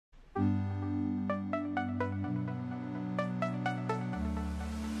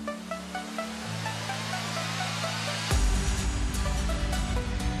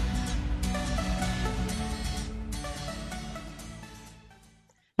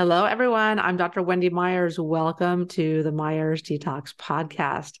Hello, everyone. I'm Dr. Wendy Myers. Welcome to the Myers Detox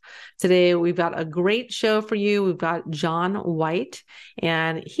Podcast. Today, we've got a great show for you. We've got John White,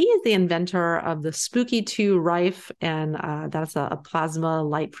 and he is the inventor of the Spooky 2 Rife, and that's a plasma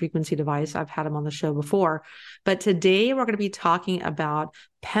light frequency device. I've had him on the show before. But today, we're going to be talking about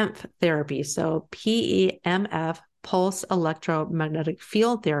PEMF therapy. So PEMF, pulse electromagnetic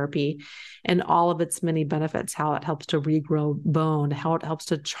field therapy, and all of its many benefits, how it helps to regrow bone, how it helps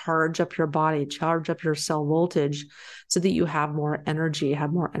to charge up your body, charge up your cell voltage so that you have more energy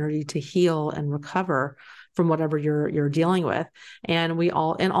to heal and recover from whatever you're dealing with. And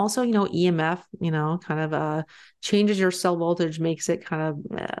also, EMF, kind of changes your cell voltage, makes it kind of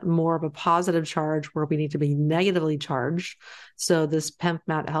more of a positive charge where we need to be negatively charged. So this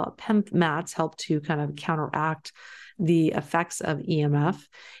PEMF mats help to kind of counteract the effects of EMF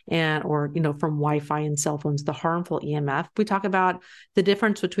from Wi-Fi and cell phones, the harmful EMF. We talk about the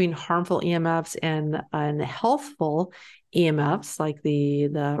difference between harmful EMFs and healthful EMFs, like the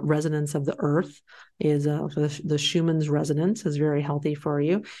resonance of the earth is the Schumann's resonance is very healthy for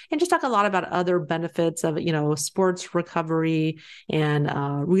you. And just talk a lot about other benefits of, sports recovery and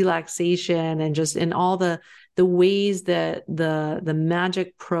relaxation, and just in all the ways that the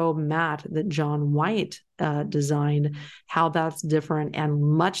Magic Pro mat that John White designed, how that's different and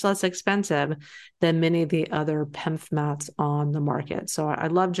much less expensive than many of the other PEMF mats on the market. So I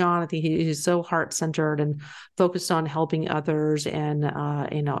love John. I think he's so heart-centered and focused on helping others, and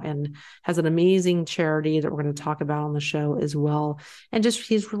and has an amazing charity that we're going to talk about on the show as well. And just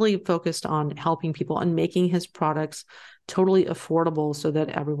he's really focused on helping people and making his products totally affordable so that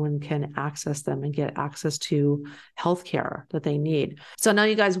everyone can access them and get access to healthcare that they need. So now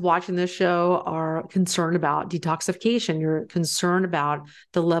you guys watching this show are concerned about detoxification. You're concerned about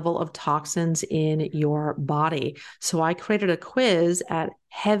the level of toxins in your body. So I created a quiz at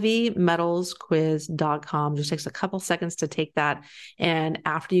heavymetalsquiz.com. Just takes a couple seconds to take that. And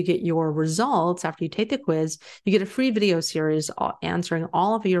after you get your results, after you take the quiz, you get a free video series answering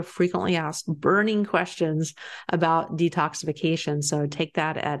all of your frequently asked burning questions about detoxification. So take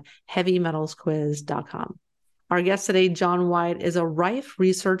that at heavymetalsquiz.com. Our guest today, John White, is a Rife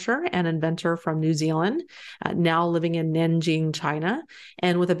researcher and inventor from New Zealand, now living in Nanjing, China.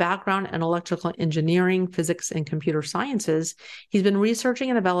 And with a background in electrical engineering, physics, and computer sciences, he's been researching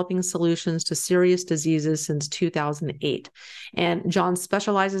and developing solutions to serious diseases since 2008. And John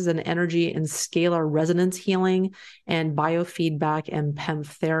specializes in energy and scalar resonance healing and biofeedback and PEMF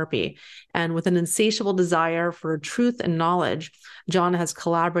therapy. And with an insatiable desire for truth and knowledge, John has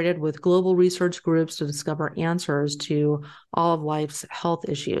collaborated with global research groups to discover answers to all of life's health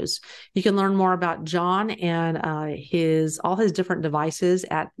issues. You can learn more about John and all his different devices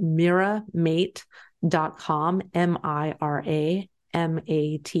at miramate.com,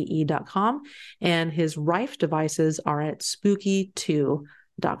 miramate.com, and his Rife devices are at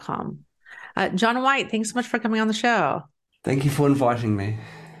spooky2.com. John White, thanks so much for coming on the show. Thank you for inviting me.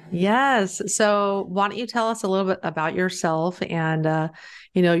 Yes. So why don't you tell us a little bit about yourself and,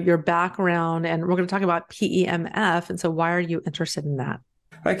 your background, and we're going to talk about PEMF. And so why are you interested in that?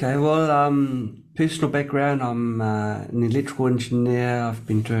 Okay, well, personal background, I'm an electrical engineer. I've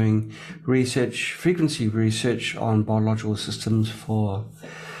been doing frequency research on biological systems for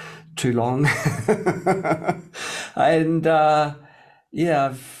too long. And I've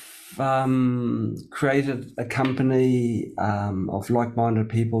created a company of like-minded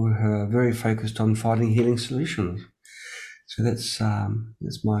people who are very focused on finding healing solutions. So that's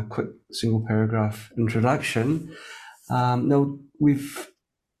my quick single paragraph introduction. Now we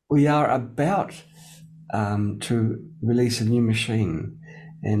are about to release a new machine,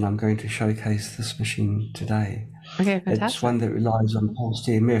 and I'm going to showcase this machine today. Okay, fantastic. It's one that relies on pulsed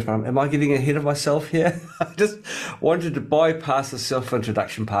EMF. Am I getting ahead of myself here? I just wanted to bypass the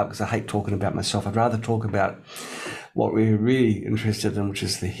self-introduction part because I hate talking about myself. I'd rather talk about what we're really interested in, which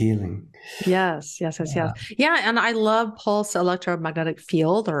is the healing. Yes. Yeah. And I love pulse electromagnetic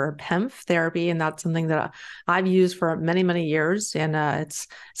field, or PEMF therapy. And that's something that I've used for many, many years. And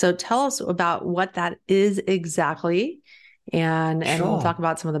so tell us about what that is exactly. And Sure. We'll talk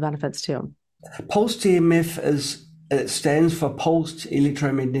about some of the benefits too. Pulsed EMF it stands for pulsed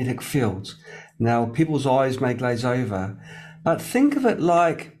electromagnetic fields. Now, people's eyes may glaze over, but think of it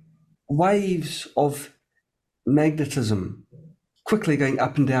like waves of magnetism quickly going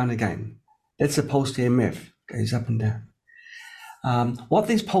up and down again. That's a pulsed EMF, goes up and down. What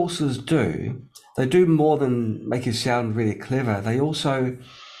these pulses do, they do more than make you sound really clever. They also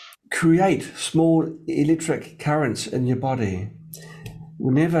create small electric currents in your body.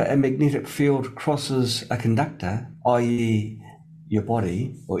 Whenever a magnetic field crosses a conductor, i.e. your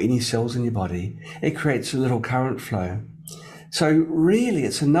body or any cells in your body, it creates a little current flow. So really,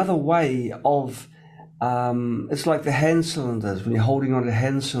 it's another way of, it's like the hand cylinders, when you're holding on to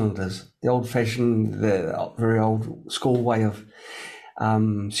hand cylinders, the old-fashioned, the very old school way of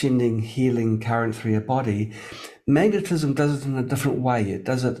sending healing current through your body. Magnetism does it in a different way. It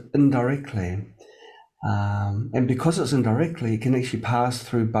does it indirectly. And because it's indirectly, it can actually pass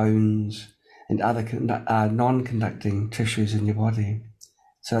through bones and other non-conducting tissues in your body.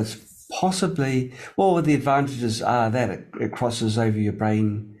 So it's possibly, well, the advantages are that it crosses over your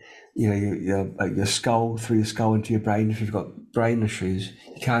brain, your skull, through your skull into your brain. If you've got brain issues,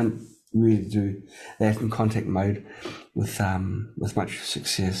 you can't really do that in contact mode with much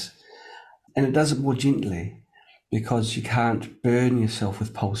success. And it does it more gently because you can't burn yourself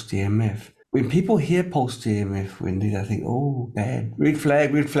with pulsed EMF. When people hear pulsed EMF, Wendy, they think, oh, bad, red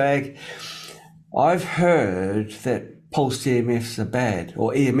flag, red flag. I've heard that pulsed EMFs are bad,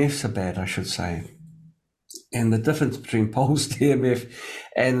 or EMFs are bad, I should say. And the difference between pulsed EMF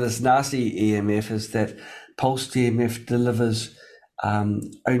and this nasty EMF is that pulsed EMF delivers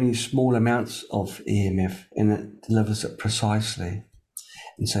only small amounts of EMF, and it delivers it precisely.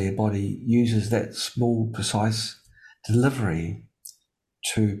 And so your body uses that small, precise delivery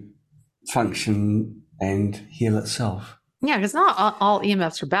to function and heal itself. Yeah, because not all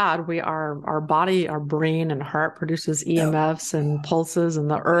EMFs are bad. Our body, our brain and heart produces EMFs and pulses, and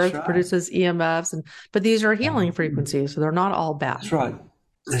the earth produces EMFs, but these are healing frequencies, so they're not all bad. That's right.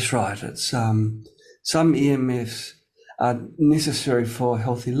 That's right. It's some EMFs are necessary for a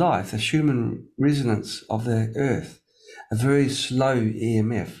healthy life. The human resonance of the earth, a very slow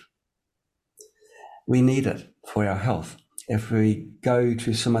EMF. We need it for our health. If we go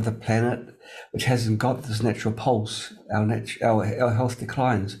to some other planet which hasn't got this natural pulse, our health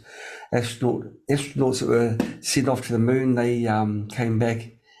declines. Astronauts that were sent off to the moon, they came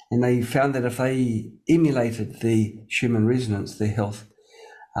back and they found that if they emulated the human resonance, their health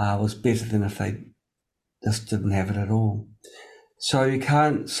was better than if they just didn't have it at all. So you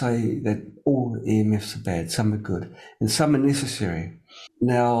can't say that all EMFs are bad. Some are good and some are necessary.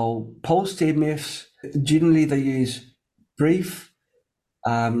 Now, pulsed EMFs, generally they use brief,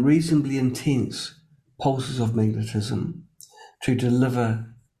 reasonably intense pulses of magnetism to deliver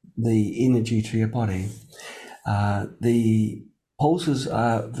the energy to your body. The pulses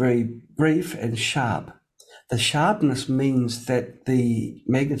are very brief and sharp. The sharpness means that the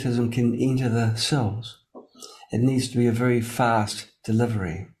magnetism can enter the cells. It needs to be a very fast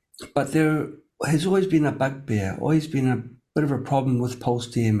delivery. But there has always been a bugbear, always been a bit of a problem with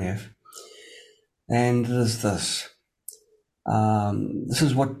pulsed EMF. And it is this. This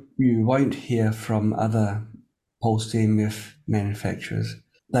is what you won't hear from other pulsed EMF manufacturers.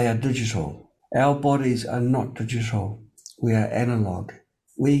 They are digital. Our bodies are not digital. We are analog.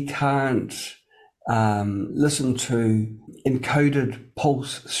 We can't listen to encoded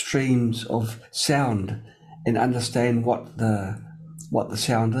pulse streams of sound and understand what the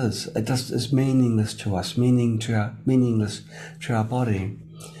sound is. It just is meaningless to us, meaningless to our body.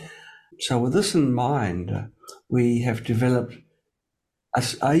 So with this in mind, we have developed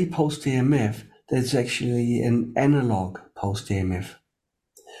a pulsed EMF that's actually an analog pulsed EMF.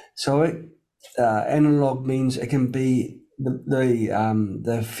 So analog means it can be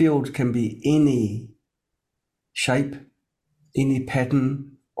the field can be any shape, any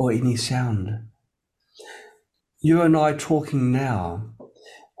pattern, or any sound. You and I talking now,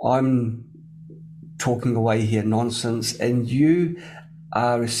 I'm talking away here nonsense, and you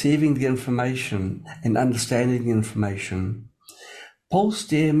are receiving the information and understanding the information. Pulsed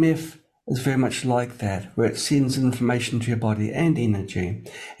EMF is very much like that, where it sends information to your body and energy,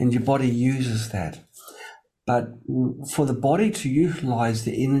 and your body uses that. But for the body to utilize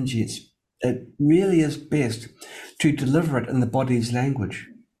the energy, it really is best to deliver it in the body's language,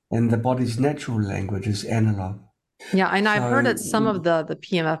 and the body's natural language is analog. Yeah, and I've heard that some of the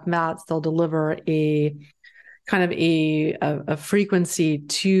PEMF mats, they'll deliver a kind of a frequency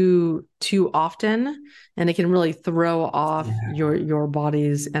too often, and it can really throw off your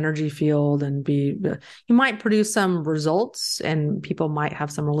body's energy field, and you might produce some results, and people might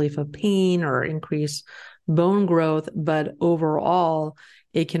have some relief of pain or increase bone growth, but overall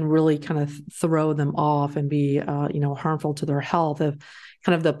it can really kind of throw them off and be harmful to their health if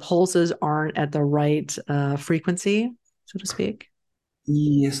kind of the pulses aren't at the right frequency, so to speak.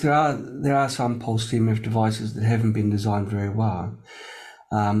 Yes, there are some pulsed EMF devices that haven't been designed very well.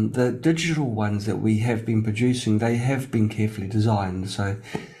 The digital ones that we have been producing, they have been carefully designed, so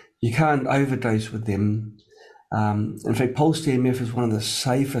you can't overdose with them. In fact, pulsed EMF is one of the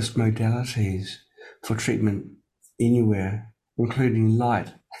safest modalities for treatment anywhere including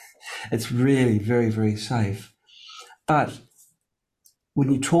light. It's really very, very safe. But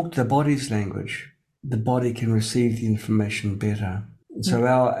when you talk the body's language, the body can receive the information better. So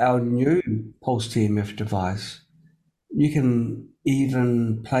our new pulsed EMF device, you can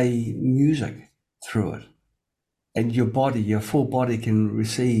even play music through it. And your body, your full body can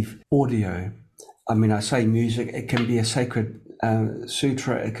receive audio. I mean, I say music, it can be a sacred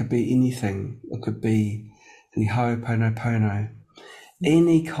sutra, it could be anything. It could be the Ho'oponopono.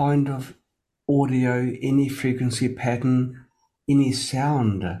 Any kind of audio, any frequency pattern, any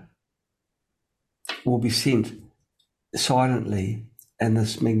sound will be sent silently in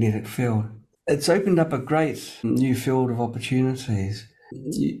this magnetic field. It's opened up a great new field of opportunities.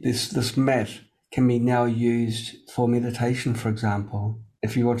 This mat can be now used for meditation, for example,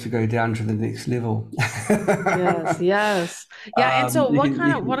 if you want to go down to the next level. Yes. Yeah. And so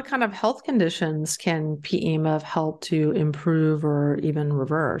what kind of health conditions can PEMF help to improve or even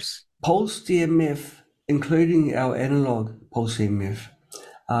reverse? Pulse EMF, including our analog pulse EMF,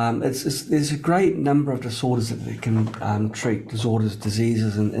 there's a great number of disorders that it can treat,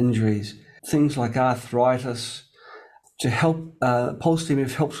 diseases and injuries, things like arthritis. To help, pulse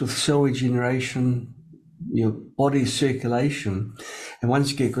EMF helps with cell regeneration, your body's circulation. And once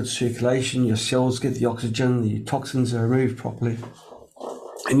you get good circulation, your cells get the oxygen, the toxins are removed properly,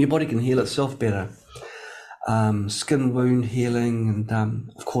 and your body can heal itself better. Skin wound healing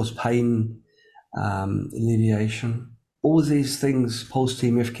and, of course, pain alleviation. All these things pulse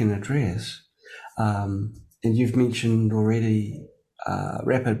EMF can address. And you've mentioned already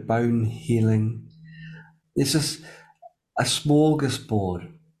rapid bone healing. There's just a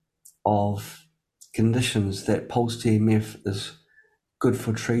smorgasbord of conditions that pulse EMF is good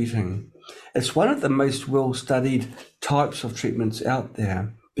for treating. It's one of the most well-studied types of treatments out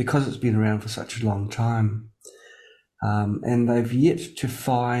there because it's been around for such a long time. And they've yet to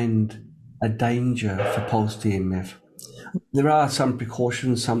find a danger for pulse EMF. There are some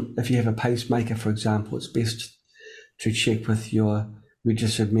precautions. If you have a pacemaker, for example, it's best to check with your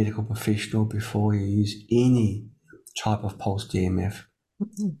registered medical professional before you use any type of pulse EMF.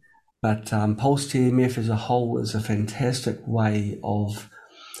 Mm-hmm. But pulse EMF as a whole is a fantastic way of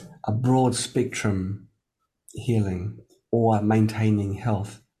a broad spectrum healing or maintaining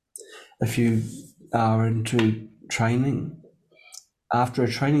health. If you are into training, after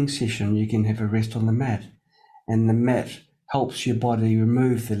a training session, you can have a rest on the mat, and the mat helps your body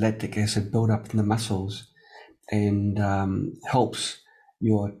remove the lactic acid buildup in the muscles and helps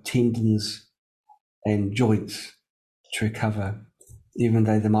your tendons and joints to recover. Even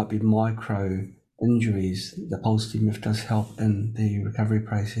though there might be micro injuries, the pulse EMF does help in the recovery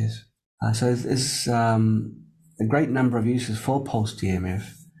process. So there's a great number of uses for pulse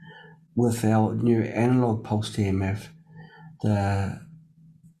EMF. With our new analog pulse EMF, the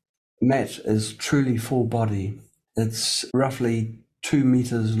mat is truly full body. It's roughly 2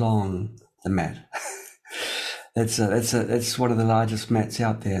 meters long, the mat. It's one of the largest mats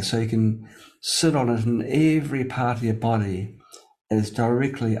out there. So you can sit on it, and every part of your body is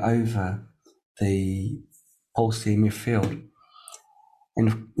directly over the pulse EMF field.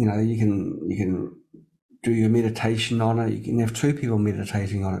 And you can do your meditation on it. You can have 2 people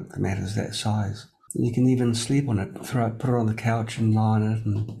meditating on it. The mat is that size. You can even sleep on it, put it on the couch and lie on it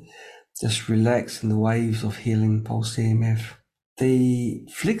and just relax in the waves of healing pulse EMF. The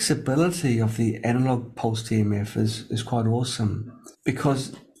flexibility of the analog pulse EMF is quite awesome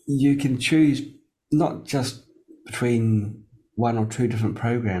because you can choose not just between 1 or 2 different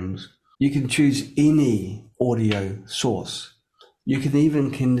programs. You can choose any audio source. You can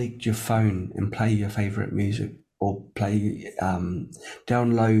even connect your phone and play your favorite music or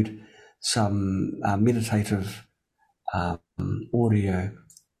download some meditative audio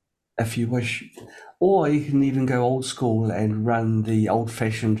if you wish. Or you can even go old school and run the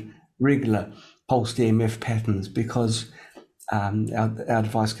old-fashioned regular pulse EMF patterns because our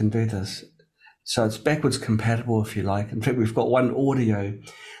device can do this. So it's backwards compatible, if you like. In fact, we've got one audio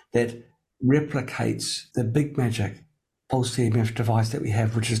that replicates the Big Magic pulse EMF device that we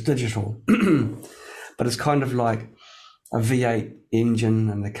have, which is digital. But it's kind of like a V8 engine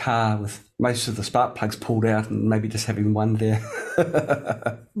in the car with most of the spark plugs pulled out and maybe just having one there.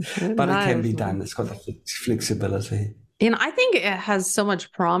 But nice. It can be done. It's got the flexibility. And I think it has so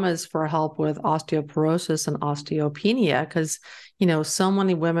much promise for help with osteoporosis and osteopenia because, so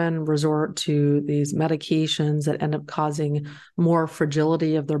many women resort to these medications that end up causing more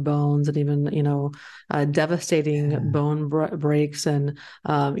fragility of their bones and even, devastating bone breaks and,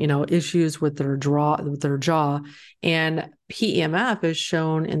 issues with their jaw. And PEMF is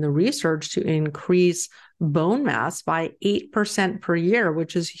shown in the research to increase bone mass by 8% per year,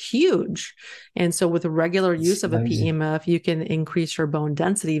 which is huge. And so with regular use of a PEMF, you can increase your bone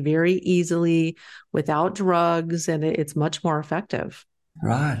density very easily without drugs, and it's much more effective.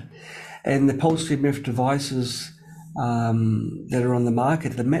 Right. And the pulse EMF devices that are on the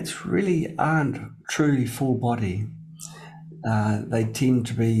market, the mats really aren't truly full body. They tend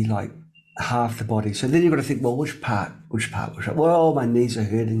to be like half the body. So then you've got to think, well, which part? Well, my knees are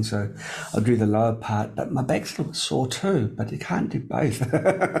hurting, so I'll do the lower part, but my back's a little bit sore too, but you can't do both.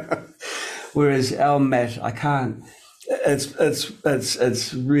 Whereas our mat, I can't.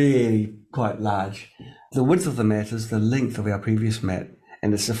 It's really quite large. The width of the mat is the length of our previous mat,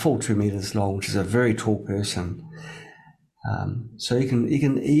 and it's a full 2 meters long, which is a very tall person. So you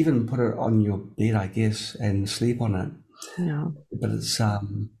can even put it on your bed, I guess, and sleep on it. Yeah. But it's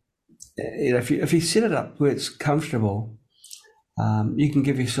if you set it up where it's comfortable, you can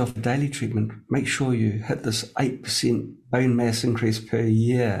give yourself a daily treatment. Make sure you hit this 8% bone mass increase per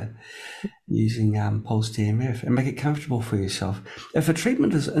year using pulsed EMF, and make it comfortable for yourself. If a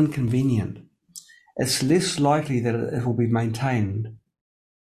treatment is inconvenient, it's less likely that it will be maintained.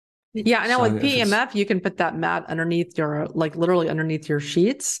 Yeah, now with PEMF, you can put that mat underneath your, like literally underneath your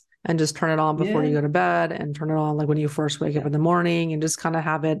sheets, and just turn it on before you go to bed, and turn it on like when you first wake up in the morning, and just kind of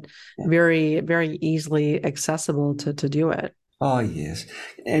have it very, very easily accessible to do it. Oh, yes.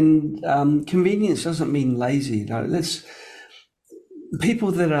 And convenience doesn't mean lazy. No,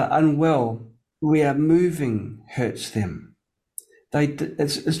 people that are unwell, where moving hurts them.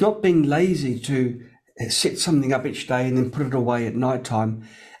 It's not being lazy to set something up each day and then put it away at night time.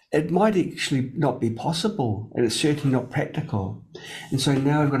 It might actually not be possible, and it's certainly not practical. And so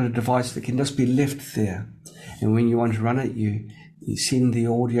now we've got a device that can just be left there. And when you want to run it, you send the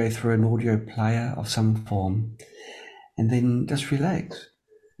audio through an audio player of some form, and then just relax.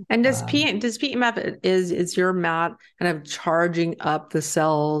 And does PEMF, is your mat kind of charging up the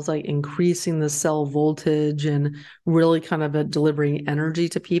cells, like increasing the cell voltage, and really kind of delivering energy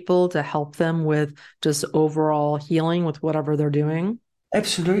to people to help them with just overall healing with whatever they're doing?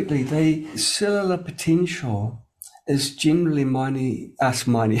 Absolutely. The cellular potential is generally minus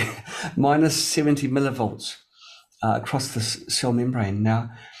 70 millivolts across the cell membrane.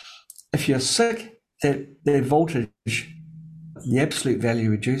 Now, if you're sick, that voltage, the absolute value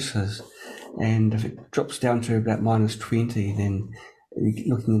reduces. And if it drops down to about minus 20, then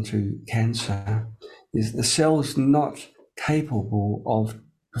you're looking into cancer. The cell's not capable of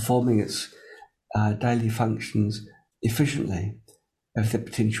performing its daily functions efficiently if the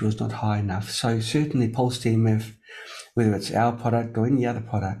potential is not high enough. So certainly pulsed EMF, whether it's our product or any other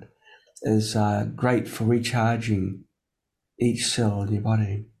product, is great for recharging each cell in your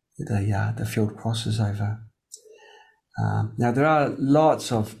body the field crosses over. Now, there are lots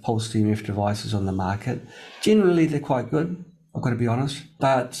of pulsed EMF devices on the market. Generally, they're quite good, I've got to be honest,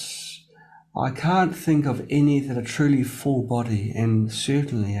 but I can't think of any that are truly full body, and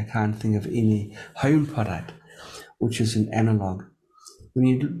certainly I can't think of any home product which is an analog. When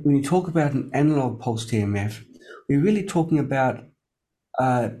you talk about an analog pulsed EMF, we're really talking about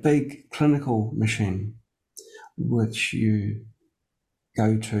a big clinical machine, which you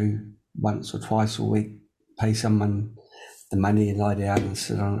go to once or twice a week, pay someone the money and lie down and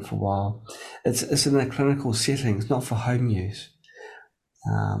sit on it for a while. It's in a clinical setting, it's not for home use.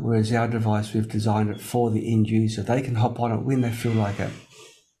 Whereas our device, we've designed it for the end user. They can hop on it when they feel like it.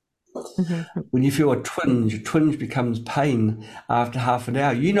 Mm-hmm. When you feel a twinge becomes pain after half an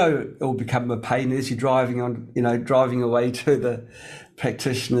hour. You know it will become a pain as you're driving away to the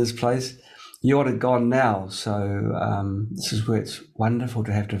practitioner's place. You want it gone now. So this is where it's wonderful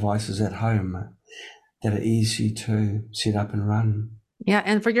to have devices at home that are easy to set up and run. Yeah.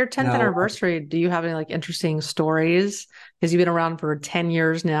 And for your 10th anniversary, do you have any like interesting stories? Because you've been around for 10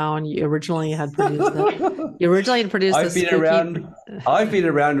 years now, and you originally had produced I've been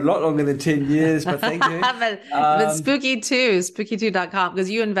around a lot longer than 10 years, but thank you. but spooky2.com, because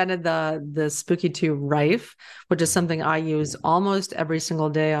you invented the Spooky 2 Rife, which is something I use almost every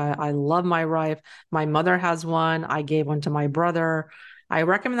single day. I love my Rife. My mother has one. I gave one to my brother. I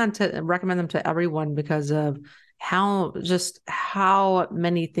recommend them to everyone because of how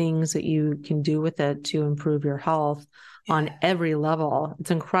many things that you can do with it to improve your health on every level.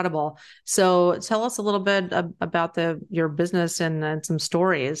 It's incredible. So tell us a little bit about your business and some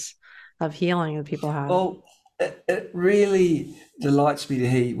stories of healing that people have. Well, it really delights me to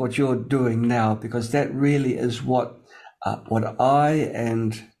hear what you're doing now, because that really is what I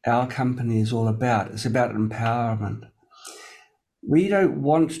and our company is all about. It's about empowerment. We don't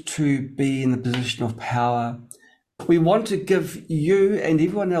want to be in the position of power We want to give you and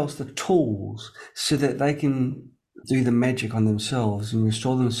everyone else the tools so that they can do the magic on themselves and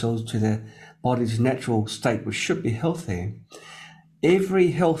restore themselves to their body's natural state, which should be healthy.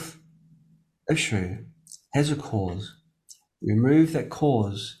 Every health issue has a cause. Remove that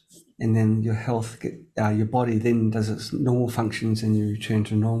cause, and then your your body then does its normal functions, and you return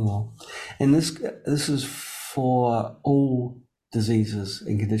to normal. And this is for all diseases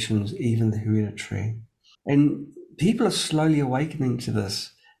and conditions, even the hereditary. And people are slowly awakening to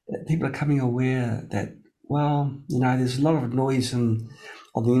this. People are becoming aware that, well, there's a lot of noise on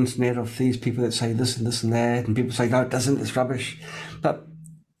the internet of these people that say this and this and that, and people say, no, it doesn't, it's rubbish. But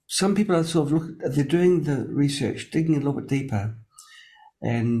some people are they're doing the research, digging a little bit deeper,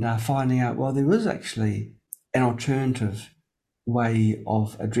 and finding out, well, there is actually an alternative way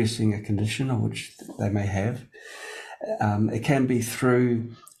of addressing a condition of which they may have. It can be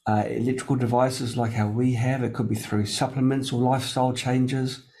through electrical devices like how we have. It could be through supplements or lifestyle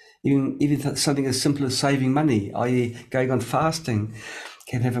changes. Even something as simple as saving money, i.e. going on fasting,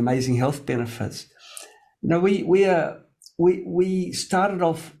 can have amazing health benefits. We started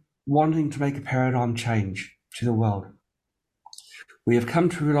off wanting to make a paradigm change to the world. We have come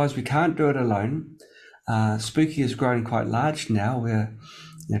to realize we can't do it alone. Spooky is growing quite large now. We're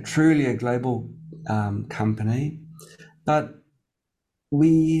truly a global company, but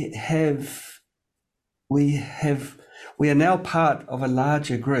we are now part of a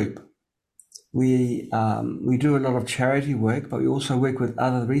larger group. We do a lot of charity work, but we also work with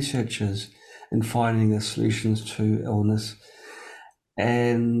other researchers in finding the solutions to illness.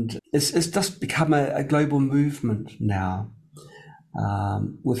 And it's just become a global movement now,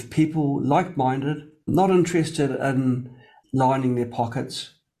 with people like-minded, not interested in lining their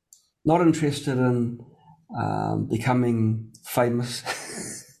pockets, not interested in becoming famous.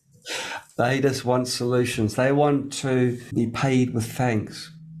 They just want solutions. They want to be paid with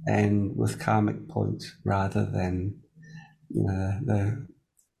thanks and with karmic points rather than the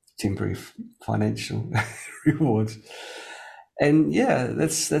temporary financial rewards. And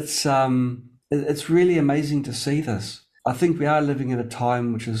it's really amazing to see this. I think we are living in a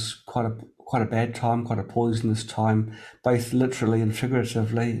time which is quite a bad time, quite a poisonous time, both literally and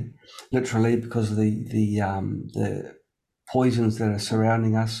figuratively. Literally because of the poisons that are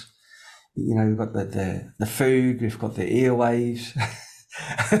surrounding us. We've got the food, we've got the airwaves,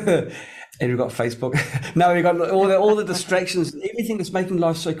 and we've got Facebook. No, we've got all the distractions, everything that's making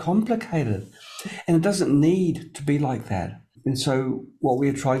life so complicated. And it doesn't need to be like that. And so what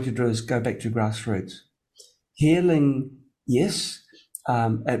we're trying to do is go back to grassroots. Healing, yes,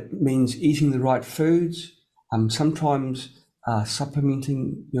 it means eating the right foods, sometimes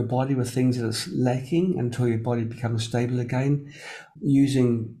supplementing your body with things that it's lacking until your body becomes stable again,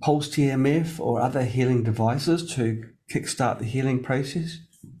 using pulsed PEMF or other healing devices to kickstart the healing process.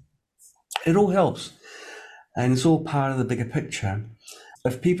 It all helps, and it's all part of the bigger picture.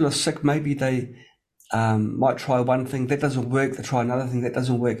 If people are sick, maybe they might try one thing, that doesn't work, they try another thing, that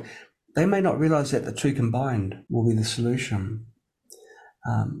doesn't work. They may not realize that the two combined will be the solution.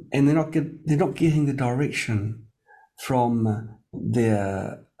 And they're not getting the direction from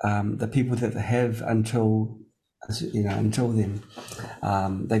the people that they have until then.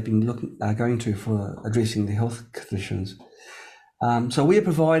 They've been going to for addressing the health conditions. So we are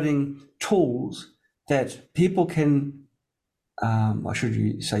providing tools that people can, or should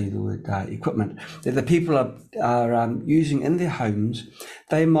you say the word equipment, that the people are using in their homes.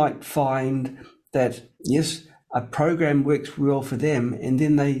 They might find that, yes, a program works well for them, and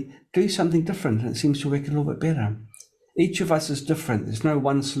then they do something different, and it seems to work a little bit better. Each of us is different. There's no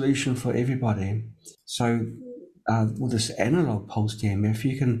one solution for everybody. So with this analog pulse EMF,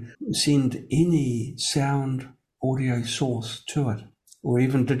 you can send any sound audio source to it, or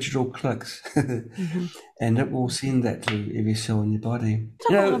even digital clicks, mm-hmm. and it will send that to every cell in your body.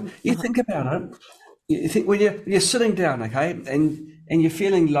 You think about it. You think when you're sitting down, okay, and you're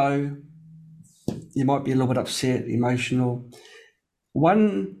feeling low, you might be a little bit upset, emotional.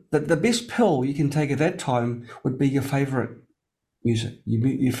 The best pill you can take at that time would be your favorite music,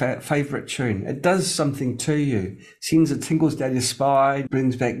 your favorite tune. It does something to you, sends the tingles down your spine,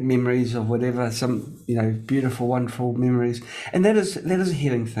 brings back memories of whatever, some beautiful, wonderful memories, and that is a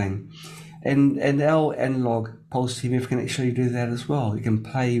healing thing. And our analog pulse EMF can actually do that as well. You can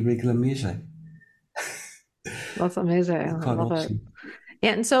play regular music. That's amazing. I love it.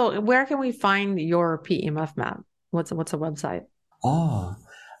 Yeah, and so where can we find your PEMF map? What's a website?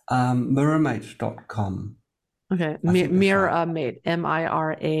 Miramate.com. Okay, Miramate, Miramate.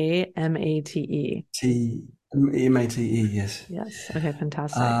 Mate, yes. Yes, okay,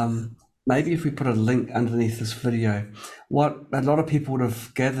 fantastic. maybe if we put a link underneath this video, what a lot of people would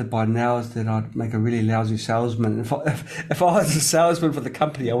have gathered by now is that I'd make a really lousy salesman. If I was a salesman for the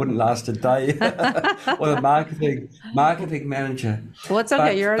company, I wouldn't last a day, or the marketing manager. Well, it's okay.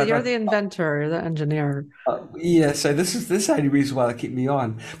 But You're the inventor, you're the engineer. yeah, so this is the only reason why they keep me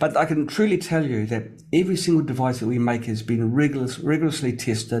on. But I can truly tell you that every single device that we make has been rigorously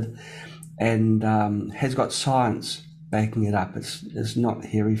tested and has got science backing it up. It's not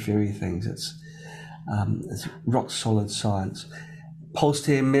hairy-fairy things. It's rock solid science. Pulsed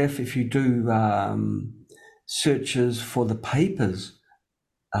EMF, if you do searches for the papers,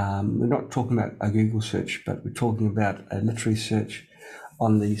 we're not talking about a Google search, but we're talking about a literary search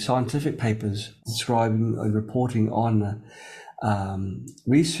on the scientific papers describing or reporting on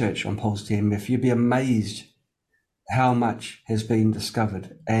research on pulsed EMF. You'd be amazed how much has been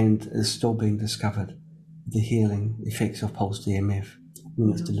discovered and is still being discovered, the healing effects of pulsed EMF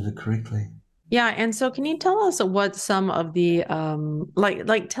when it's delivered correctly. Yeah, and so can you tell us what some of the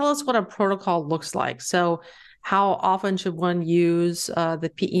like tell us what a protocol looks like? So how often should one use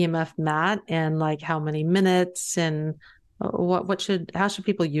the PEMF mat and like how many minutes and how should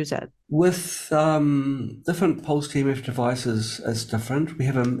people use it? With different pulsed EMF devices is different. We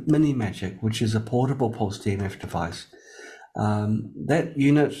have a Mini Magic, which is a portable pulsed EMF device. That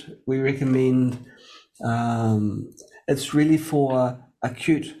unit we recommend, it's really for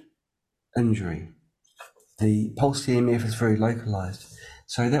acute injury. The pulsed EMF is very localized.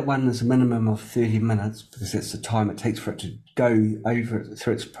 So that one is a minimum of 30 minutes because that's the time it takes for it to go over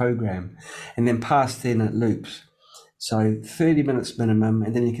through its program. And then past then it loops. So 30 minutes minimum,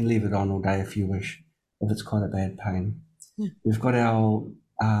 and then you can leave it on all day if you wish, if it's quite a bad pain. We've got our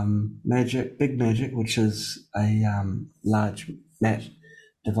Big Magic, which is a large mat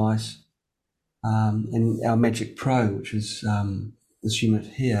device, and our Magic Pro, which is this unit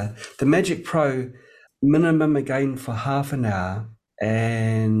here. The Magic Pro, minimum again for half an hour,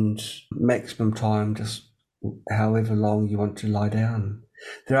 and maximum time just however long you want to lie down.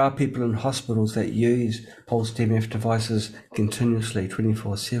 There are people in hospitals that use pulsed EMF devices continuously,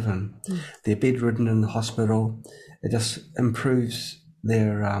 24/7. They're bedridden in the hospital. It just improves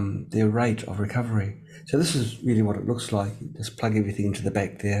their rate of recovery. So this is really what it looks like. You just plug everything into the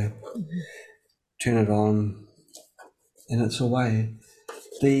back there, turn it on, and it's away.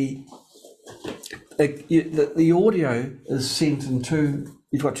 The audio is sent in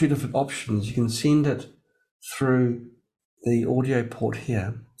you've got two different options. You can send it through the audio port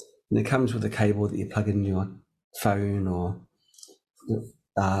here, and it comes with a cable that you plug in your phone or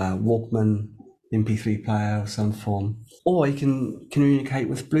Walkman, MP3 player of some form, or you can communicate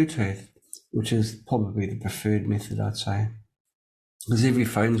with Bluetooth, which is probably the preferred method, I'd say, because every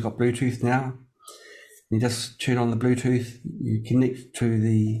phone's got Bluetooth now. You just turn on the Bluetooth, you connect to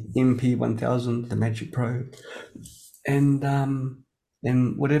the MP1000, the Magic Pro, and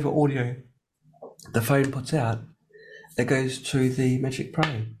whatever audio the phone puts out, it goes to the Magic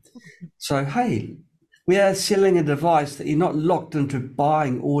Pro. So, hey, we are selling a device that you're not locked into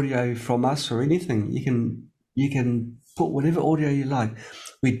buying audio from us or anything. You can put whatever audio you like.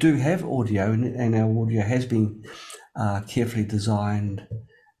 We do have audio, and our audio has been carefully designed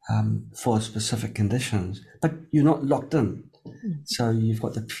for specific conditions, but you're not locked in. So you've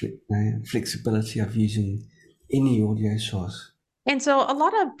got the flexibility of using any audio source. And so a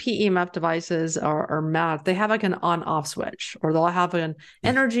lot of PEMF devices are mad. They have like an on-off switch, or they'll have an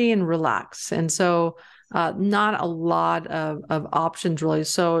energy and relax. And so not a lot of options really.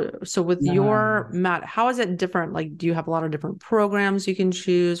 So with your mat, how is it different? Like, do you have a lot of different programs you can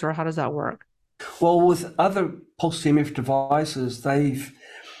choose, or how does that work? Well, with other pulse EMF devices, they've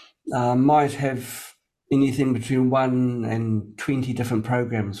might have anything between 1 and 20 different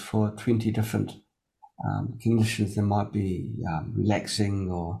programs for 20 different conditions. There might be relaxing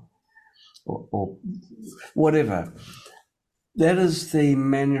or whatever. That is the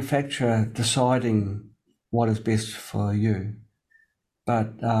manufacturer deciding what is best for you.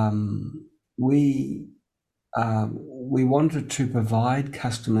 But we wanted to provide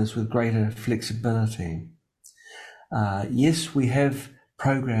customers with greater flexibility. Yes, we have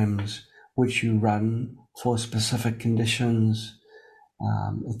programs which you run for specific conditions.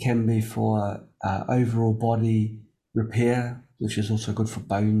 It can be for overall body repair, which is also good for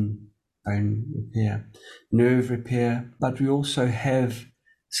bone repair, nerve repair, but we also have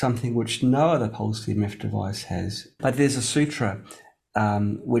something which no other pulse EMF device has. But there's a sutra,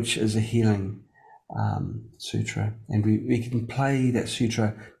 which is a healing sutra, and we can play that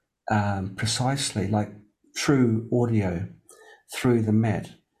sutra precisely like true audio through the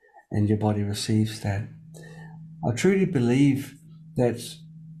mat, and your body receives that. I truly believe that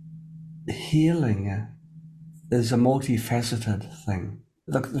healing is a multifaceted thing.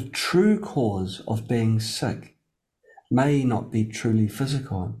 The true cause of being sick may not be truly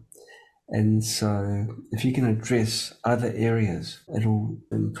physical. And so if you can address other areas, it'll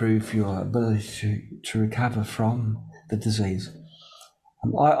improve your ability to recover from the disease.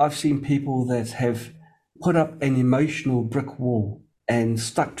 I've seen people that have put up an emotional brick wall and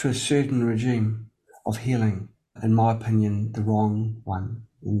stuck to a certain regime of healing, in my opinion, the wrong one,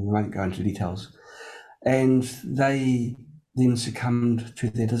 and we won't go into details. And they then succumbed to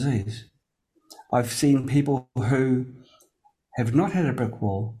their disease. I've seen people who have not had a brick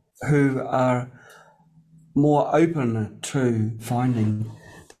wall, who are more open to finding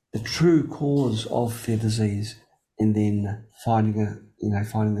the true cause of their disease and then finding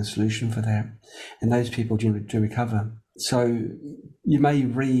a solution for that. And those people do recover. So you may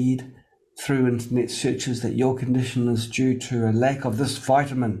read through internet searches that your condition is due to a lack of this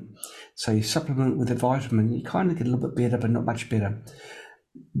vitamin. So you supplement with a vitamin, you kind of get a little bit better, but not much better.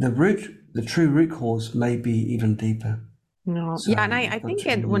 The true root cause may be even deeper. No. So yeah, and I think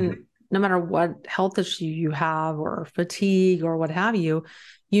no matter what health issue you have or fatigue or what have you,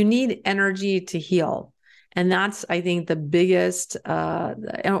 you need energy to heal. And that's, I think, the biggest, or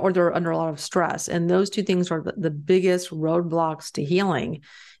they're under a lot of stress. And those two things are the biggest roadblocks to healing.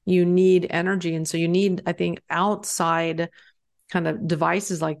 You need energy. And so you need, I think, outside kind of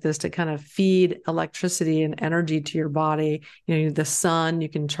devices like this to kind of feed electricity and energy to your body. The sun, you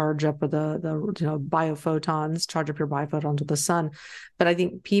can charge up with the biophotons, charge up your biophotons with the sun. But I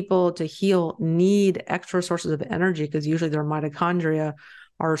think people to heal need extra sources of energy because usually their mitochondria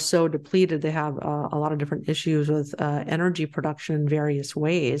are so depleted. They have a lot of different issues with energy production in various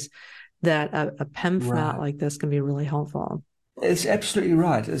ways that a PEMF mat like this can be really helpful. It's absolutely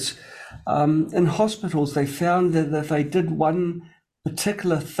right. It's in hospitals, they found that if they did one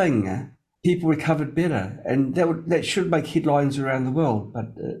particular thing, people recovered better, and that should make headlines around the world,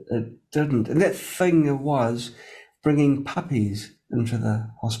 but it didn't. And that thing was bringing puppies into the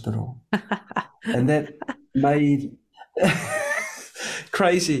hospital, and that made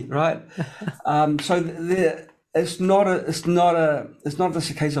crazy, right? So it's not just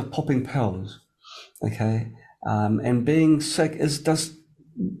a case of popping pills, okay? And being sick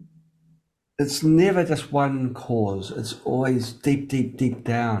it's never just one cause. It's always deep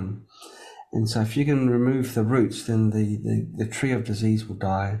down. And so if you can remove the roots, then the tree of disease will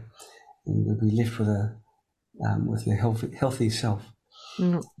die, and you'll be left with your healthy self.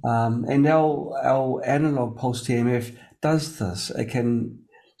 And our analog pulse TMF does this. It can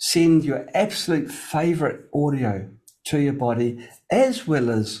send your absolute favorite audio to your body, as well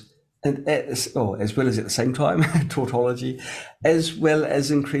as at the same time, tautology, as well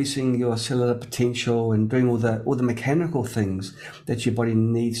as increasing your cellular potential and doing all the mechanical things that your body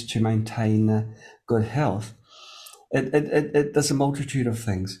needs to maintain good health. It does a multitude of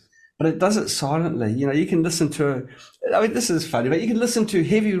things, but it does it silently. You can listen to, this is funny, but you can listen to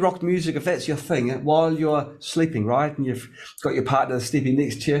heavy rock music if that's your thing while you're sleeping, right? And you've got your partner sleeping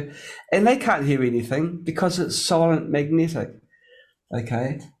next to you, and they can't hear anything because it's silent magnetic.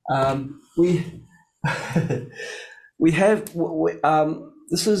 Okay. We have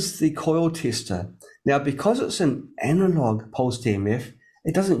this is the coil tester. Now, because it's an analog pulse TMF,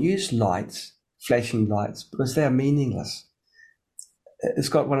 it doesn't use lights, flashing lights, because they are meaningless. It's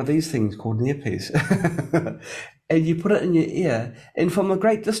got one of these things called an earpiece, and you put it in your ear, and from a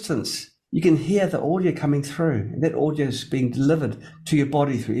great distance, you can hear the audio coming through, and that audio is being delivered to your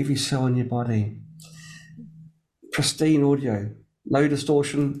body through every cell in your body. Pristine audio. Low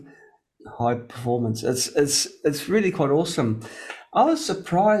distortion, high performance. It's really quite awesome. I was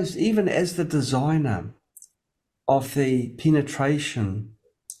surprised, even as the designer, of the penetration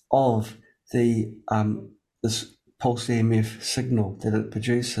of the this pulse EMF signal that it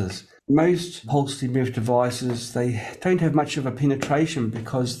produces. Most pulse EMF devices, they don't have much of a penetration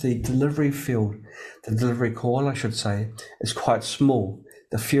because the delivery coil, I should say, is quite small.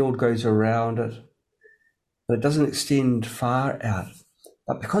 The field goes around it, but it doesn't extend far out.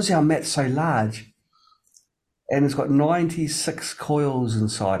 But because our mat's so large, and it's got 96 coils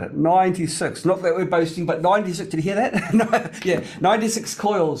inside it, 96, not that we're boasting, but 96, did you hear that? Yeah, 96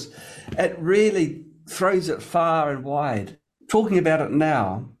 coils. It really throws it far and wide. Talking about it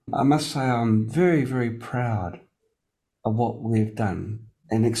now, I must say I'm very, very proud of what we've done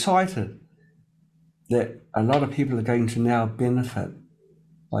and excited that a lot of people are going to now benefit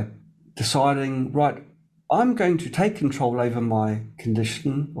by deciding, right, I'm going to take control over my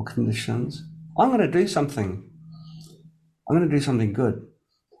condition or conditions. I'm going to do something. I'm going to do something good.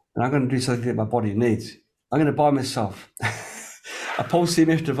 And I'm going to do something that my body needs. I'm going to buy myself a pulse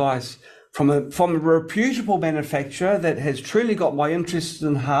EMF device from a reputable manufacturer that has truly got my interests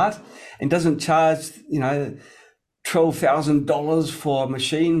in heart and doesn't charge, $12,000 for a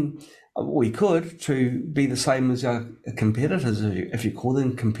machine. We could, to be the same as our competitors, if you call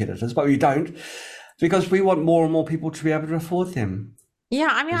them competitors, but we don't, because we want more and more people to be able to afford them. Yeah,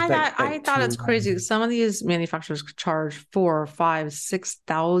 I mean, I thought it's crazy. To Some of these manufacturers could charge four, five,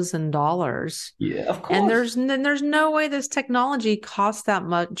 $6,000, yeah, of and course. there's no way this technology costs that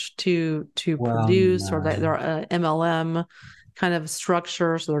much to Well, produce, or that no, they're MLM kind of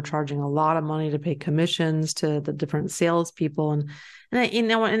structure, so they're charging a lot of money to pay commissions to the different salespeople,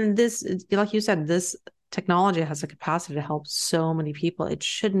 and this, like you said, this technology has a capacity to help so many people. It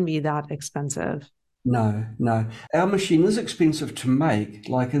shouldn't be that expensive. no, no. Our machine is expensive to make.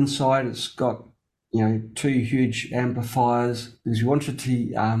 Like inside, it's got two huge amplifiers because we wanted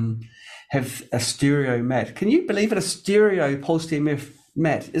to have a stereo mat. Can you believe it? A stereo pulsed EMF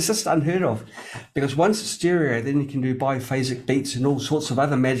mat. It's just unheard of, because once it's stereo, then you can do biphasic beats and all sorts of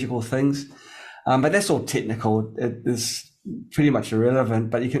other magical things. But that's all technical. It is pretty much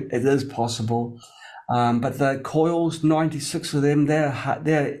irrelevant, but it is possible. But the coils, 96 of them,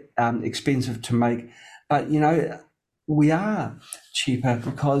 they're expensive to make. But we are cheaper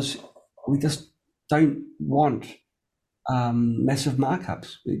because we just don't want massive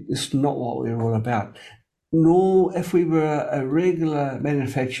markups. It's not what we're all about. Nor if we were a regular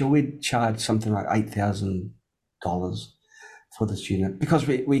manufacturer, we'd charge something like $8,000 for this unit, because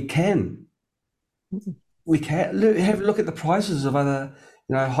we can. We can have a look at the prices of other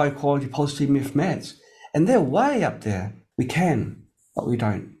high quality pulse EMF mats, and they're way up there. We can, but we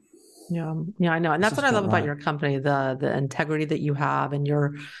don't. Yeah, yeah, I know. And It's that's what just I not love about right. your company, the integrity that you have, and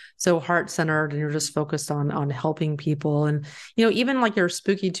you're so heart-centered, and you're just focused on helping people. And even like your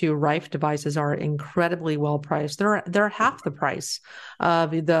Spooky 2 Rife devices are incredibly well priced. They're half the price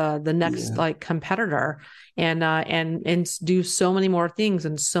of the next Yeah. like competitor, and do so many more things,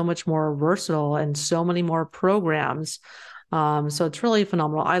 and so much more versatile, and so many more programs. So it's really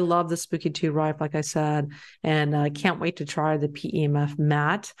phenomenal. I love the Spooky 2 Rife, like I said, and can't wait to try the PEMF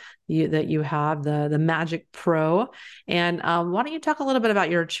mat that you have, the Magic Pro. And why don't you talk a little bit about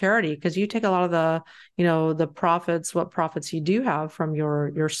your charity? Because you take a lot of the profits, what profits you do have from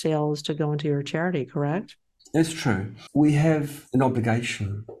your sales, to go into your charity, correct? That's true. We have an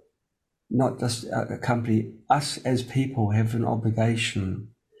obligation, not just a company. Us as people have an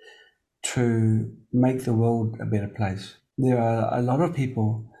obligation to make the world a better place. There are a lot of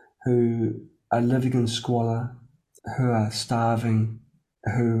people who are living in squalor, who are starving,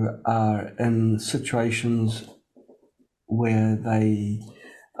 who are in situations where they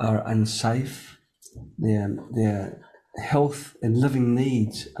are unsafe. Their health and living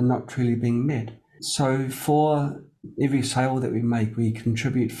needs are not truly being met. So for every sale that we make, we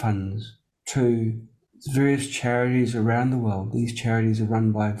contribute funds to various charities around the world. These charities are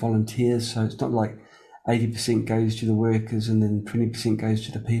run by volunteers, so it's not like 80% goes to the workers and then 20% goes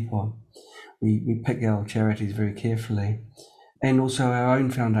to the people. We pick our charities very carefully. And also our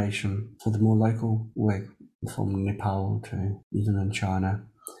own foundation for the more local work, from Nepal to even in China.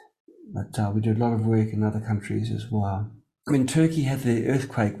 But we do a lot of work in other countries as well. When Turkey had the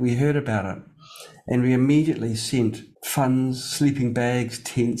earthquake, we heard about it, and we immediately sent funds, sleeping bags,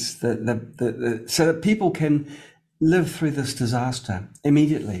 tents, so that people can live through this disaster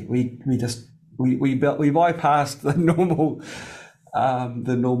immediately. We bypassed the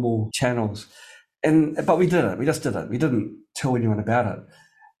normal channels, but we did it. We just did it. We didn't tell anyone about it.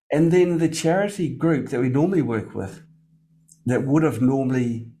 And then the charity group that we normally work with, that would have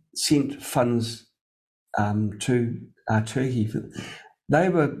normally sent funds to Turkey, they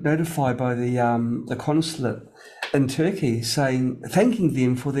were notified by the consulate in Turkey thanking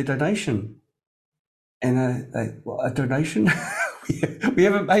them for their donation. And a donation? We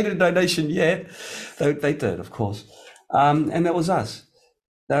haven't made a donation yet. They did, of course. And that was us.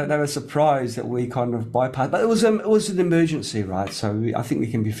 They were surprised that we kind of bypassed, but it was an emergency, right? So I think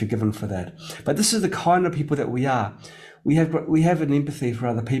we can be forgiven for that. But this is the kind of people that we are. We have an empathy for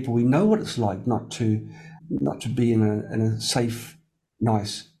other people. We know what it's like not to be in a safe,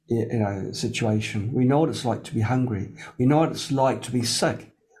 nice situation. We know what it's like to be hungry. We know what it's like to be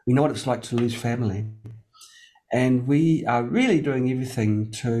sick. We know what it's like to lose family. And we are really doing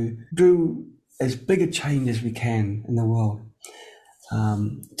everything to do as big a change as we can in the world.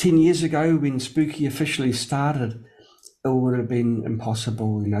 10 years ago, when Spooky officially started, it would have been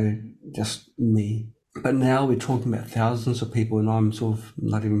impossible, just me. But now we're talking about thousands of people, and I'm sort of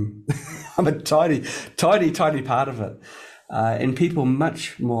not even, I'm a tiny, tiny, tiny part of it. And people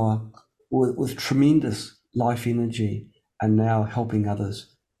much more with tremendous life energy are now helping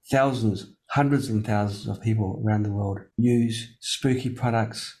others. Thousands, hundreds and thousands of people around the world use spooky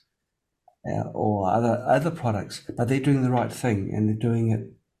products or other products, but they're doing the right thing, and they're doing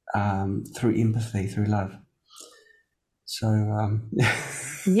it through empathy, through love. So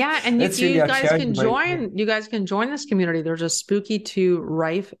yeah, and that's really you our guys charity. can join. You guys can join this community. There's a Spooky 2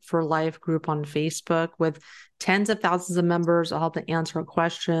 Rife for Life group on Facebook with tens of thousands of members. I'll help to answer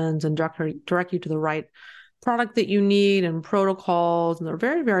questions and direct you to the right product that you need and protocols. And they're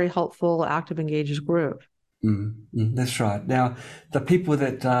very, very helpful, active, engaged group. That's right. Now, the people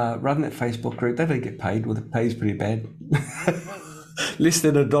that run that Facebook group, they don't get paid. Well, the pay's pretty bad. Less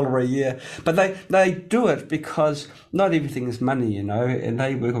than $1 a year. But they do it because not everything is money, and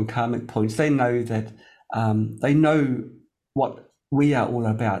they work on karmic points. They know that they know what we are all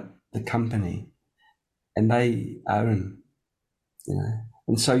about, the company, and they are in,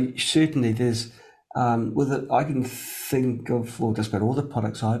 And so certainly there's, I can think of, well, just about all the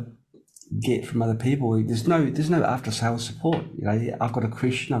products I get from other people. There's no after sales support. I've got a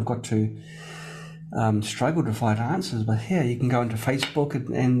question, I've got to struggle to find answers, but here you can go into Facebook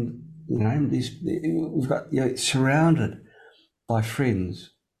and we've got surrounded by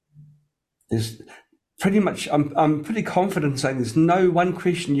friends. There's pretty much I'm pretty confident saying there's no one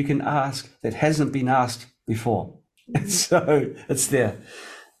question you can ask that hasn't been asked before. So it's there.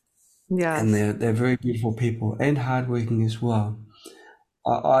 Yeah, and they're very beautiful people and hardworking as well.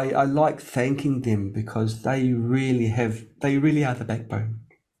 I like thanking them because they really are the backbone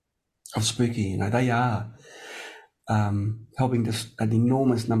of Spooky. They are helping just an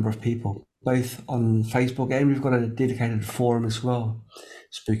enormous number of people, both on Facebook, and we've got a dedicated forum as well,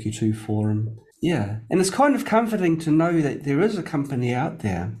 Spooky 2 forum. Yeah, and it's kind of comforting to know that there is a company out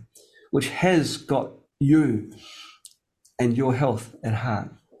there which has got you and your health at heart.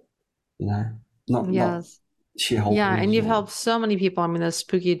 Not shareholders. Yeah, and you've helped so many people. I mean, the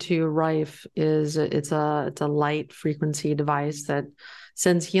Spooky 2 Rife it's a light frequency device that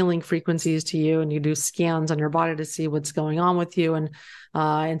sends healing frequencies to you, and you do scans on your body to see what's going on with you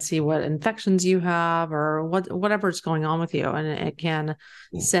and see what infections you have or whatever's going on with you, and it can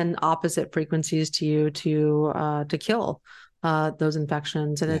send opposite frequencies to you to kill those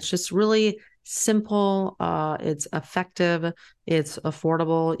infections. And it's just really simple. It's effective. It's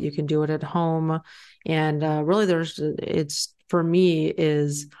affordable. You can do it at home. And really it's for me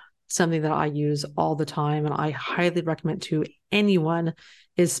is something that I use all the time. And I highly recommend to anyone,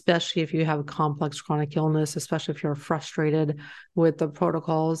 especially if you have a complex chronic illness, especially if you're frustrated with the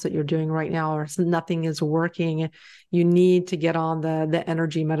protocols that you're doing right now, or nothing is working. You need to get on the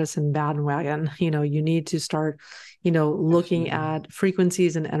energy medicine bandwagon. You need to start, looking at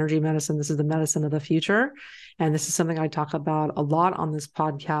frequencies and energy medicine. This is the medicine of the future. And this is something I talk about a lot on this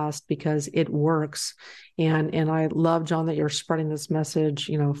podcast because it works. And I love, John, that you're spreading this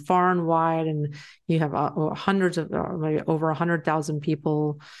message, far and wide. And you have hundreds of, maybe over 100,000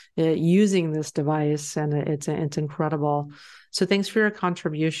 people using this device. And it's incredible. So thanks for your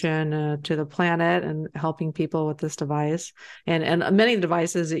contribution to the planet and helping people with this device and many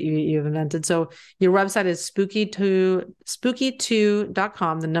devices that you've invented. So your website is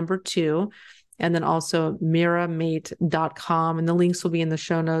spooky2.com, the number 2, and then also miramate.com. And the links will be in the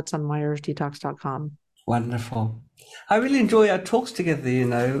show notes on myersdetox.com. Wonderful. I really enjoy our talks together,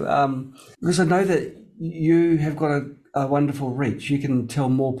 because I know that you have got a wonderful reach. You can tell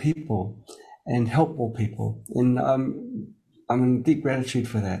more people and help more people. And I'm in deep gratitude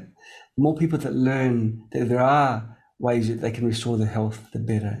for that. The more people that learn that there are ways that they can restore their health, the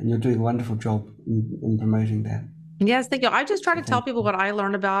better. And you're doing a wonderful job in promoting that. Yes, thank you. I just try to tell people what I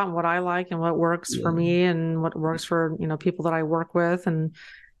learned about and what I like and what works for me and what works for, people that I work with. And,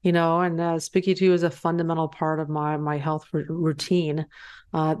 Spooky 2 is a fundamental part of my health routine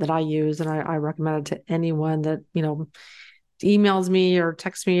that I use. And I recommend it to anyone that, emails me or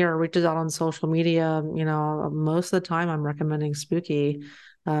texts me or reaches out on social media. Most of the time I'm recommending Spooky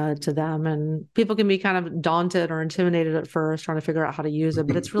to them, and people can be kind of daunted or intimidated at first trying to figure out how to use it,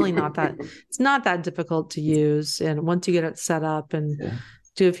 but it's really not that difficult to use. And once you get it set up and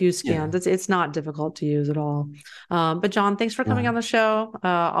do a few scans, it's not difficult to use at all. But John, thanks for coming on the show.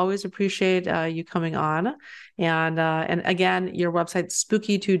 Always appreciate you coming on. And again, your website,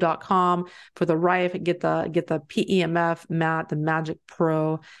 spooky2.com for the Rife. Get the PEMF mat, the Magic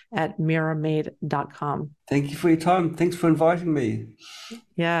Pro at miramate.com. Thank you for your time. Thanks for inviting me.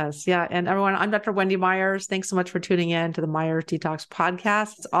 Yes. Yeah. And everyone, I'm Dr. Wendy Myers. Thanks so much for tuning in to the Myers Detox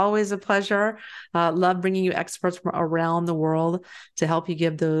podcast. It's always a pleasure. Love bringing you experts from around the world to help you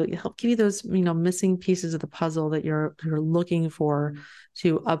give you those, missing pieces of the puzzle that you're looking for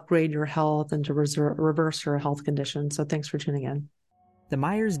to upgrade your health and to reverse your health condition. So thanks for tuning in. The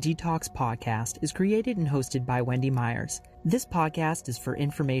Myers Detox Podcast is created and hosted by Wendy Myers. This podcast is for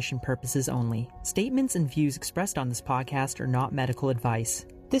information purposes only. Statements and views expressed on this podcast are not medical advice.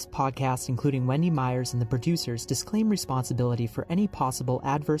 This podcast, including Wendy Myers and the producers, disclaim responsibility for any possible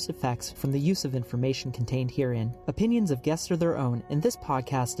adverse effects from the use of information contained herein. Opinions of guests are their own, and this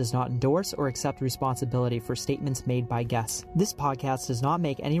podcast does not endorse or accept responsibility for statements made by guests. This podcast does not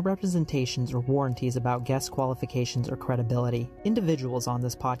make any representations or warranties about guest qualifications or credibility. Individuals on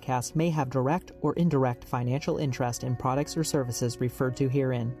this podcast may have direct or indirect financial interest in products or services referred to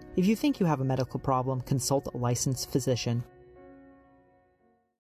herein. If you think you have a medical problem, consult a licensed physician.